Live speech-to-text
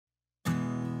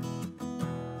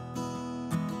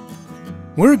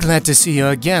We're glad to see you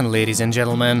again, ladies and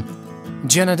gentlemen.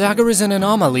 Jana Duggar is an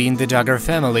anomaly in the Duggar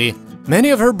family. Many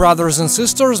of her brothers and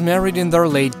sisters married in their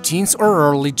late teens or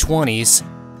early 20s.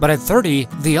 But at 30,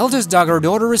 the eldest Duggar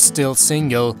daughter is still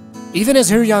single. Even as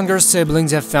her younger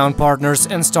siblings have found partners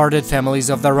and started families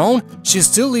of their own, she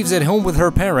still lives at home with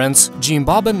her parents,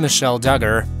 Bob and Michelle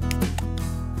Duggar.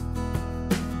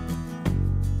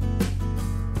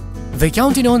 The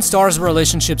Counting On star's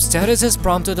relationship status has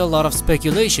prompted a lot of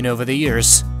speculation over the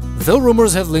years. Though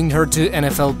rumors have linked her to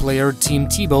NFL player Team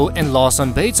Tebow and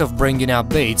Lawson of Bringing Up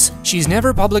Bates, she's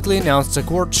never publicly announced a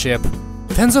courtship.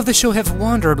 Fans of the show have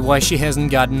wondered why she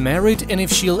hasn't gotten married and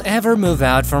if she'll ever move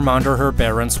out from under her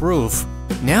parents' roof.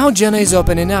 Now Jana is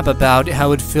opening up about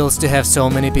how it feels to have so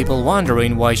many people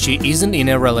wondering why she isn't in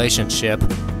a relationship.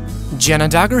 Jana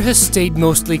Duggar has stayed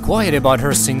mostly quiet about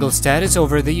her single status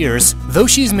over the years, though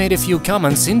she's made a few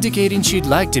comments indicating she'd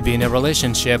like to be in a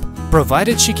relationship,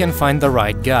 provided she can find the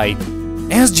right guy.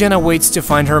 As Jana waits to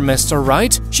find her Mr.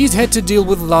 Right, she's had to deal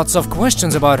with lots of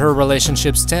questions about her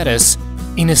relationship status.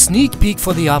 In a sneak peek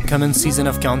for the upcoming season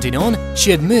of Counting On,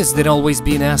 she admits that always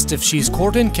being asked if she's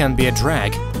courting can be a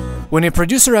drag. When a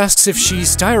producer asks if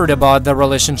she's tired about the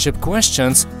relationship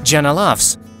questions, Jana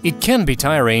laughs. "It can be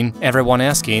tiring, everyone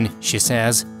asking," she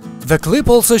says. The clip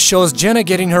also shows Jana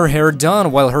getting her hair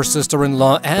done while her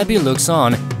sister-in-law Abby looks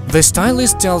on. The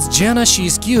stylist tells Jana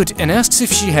she's cute and asks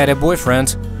if she had a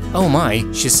boyfriend. "Oh my,"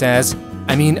 she says.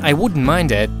 "I mean, I wouldn't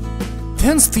mind it."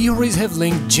 Fans' theories have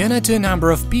linked Jana to a number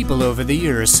of people over the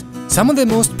years. Some of the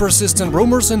most persistent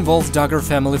rumors involve Duggar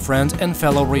family friend and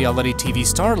fellow reality TV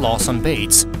star Lawson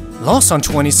Bates. Lawson,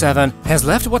 27, has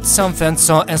left what some fans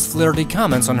saw as flirty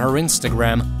comments on her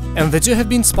Instagram, and the two have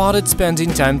been spotted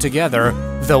spending time together,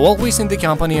 though always in the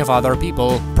company of other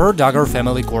people, per Duggar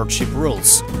family courtship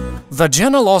rules. The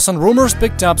Jana-Lawson rumors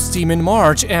picked up steam in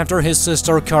March after his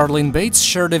sister Carlin Bates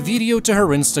shared a video to her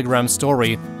Instagram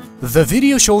story. The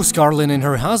video shows Carlin and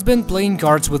her husband playing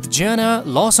cards with Jana,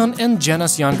 Lawson, and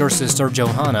Jana's younger sister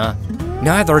Johanna.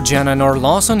 Neither Jana nor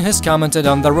Lawson has commented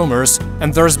on the rumors,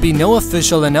 and there's been no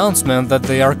official announcement that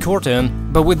they are courting.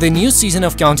 But with the new season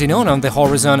of Counting On the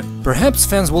horizon, perhaps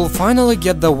fans will finally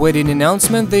get the wedding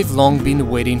announcement they've long been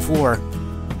waiting for.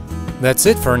 That's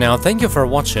it for now, thank you for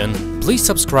watching. Please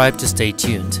subscribe to stay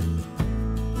tuned.